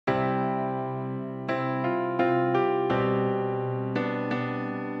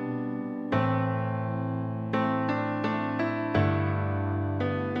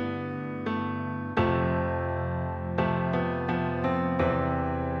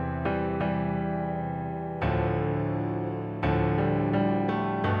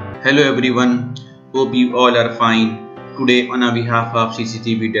Hello everyone, hope you all are fine. Today on behalf of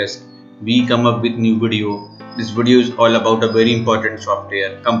CCTV Desk, we come up with new video. This video is all about a very important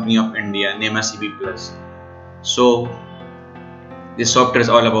software company of India named as CB Plus. So this software is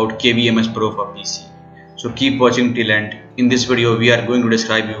all about KVMS Pro for PC. So keep watching till end. In this video we are going to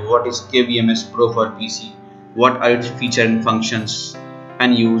describe you what is KVMS Pro for PC, what are its features and functions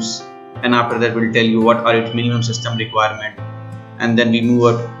and use, and after that we'll tell you what are its minimum system requirement. And then we move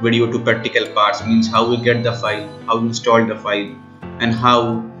our video to practical parts, means how we get the file, how you install the file, and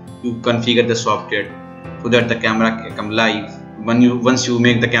how you configure the software so that the camera can come live. Once you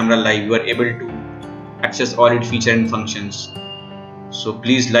make the camera live, you are able to access all its features and functions. So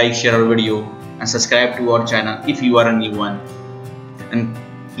please like, share our video and subscribe to our channel if you are a new one. And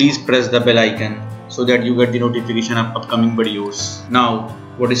please press the bell icon so that you get the notification of upcoming videos. Now,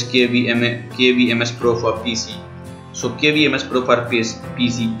 what is KVMS Pro for PC? So KVMS Pro for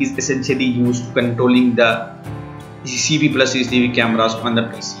PC is essentially used to controlling the CB plus CCTV cameras on the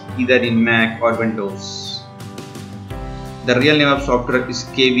PC, either in Mac or Windows. The real name of software is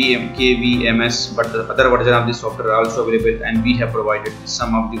KVMS, but the other version of this software are also available, and we have provided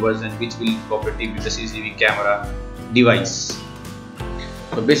some of the version which will cooperate with the CCTV camera device.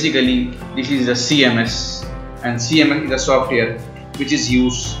 So basically, this is the CMS, and CMS is a software which is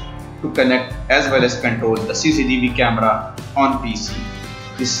used to connect as well as control the CCTV camera on PC.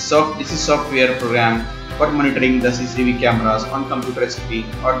 This is software program for monitoring the CCTV cameras on computer screen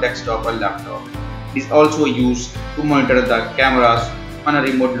or desktop or laptop. It is also used to monitor the cameras on a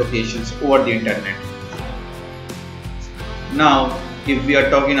remote locations over the internet. Now, if we are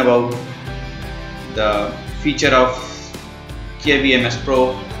talking about the feature of KVMS Pro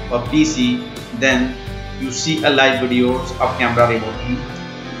or PC, then you see a live videos of camera remotely.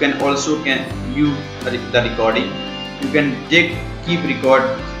 You can also view the recording. You can keep record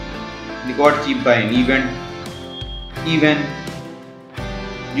keep by an event. Even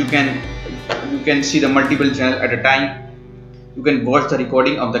you can see the multiple channels at a time. You can watch the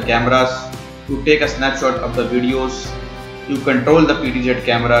recording of the cameras. You take a snapshot of the videos. You control the PTZ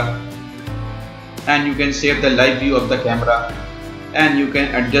camera, and you can save the live view of the camera, and you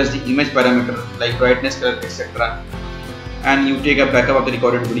can adjust the image parameter like brightness, color, etc. And you take a backup of the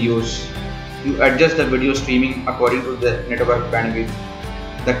recorded videos. You adjust the video streaming according to the network bandwidth.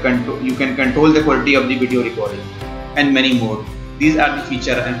 You can control the quality of the video recording, and many more. These are the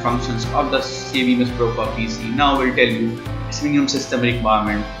features and functions of the KVMS Pro for PC. Now we'll tell you its minimum system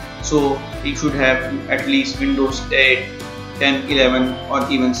requirement. So it should have at least Windows 8, 10, 11 or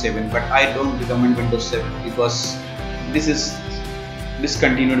even 7, but I don't recommend Windows 7 because this is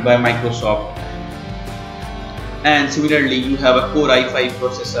discontinued by Microsoft. And similarly, you have a Core i5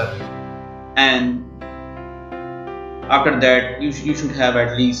 processor, and after that you should have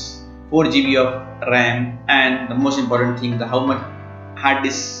at least 4 GB of RAM, and the most important thing, how much hard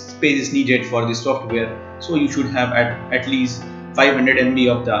disk space is needed for this software. So you should have at least 500 MB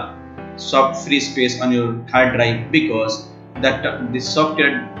of the free space on your hard drive, because this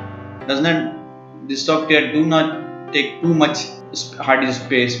software do not take too much hard disk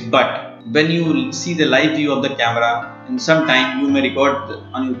space. But when you see the live view of the camera, and sometime you may record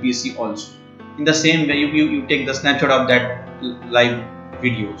on your PC also. In the same way, you take the snapshot of that live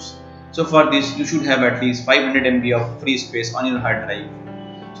videos. So for this, you should have at least 500 MB of free space on your hard drive,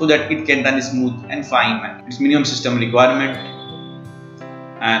 so that it can run smooth and fine. It's minimum system requirement.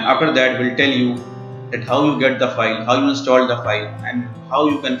 And after that, we'll tell you that how you get the file, how you install the file, and how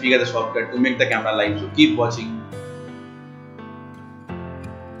you configure the software to make the camera live. So keep watching.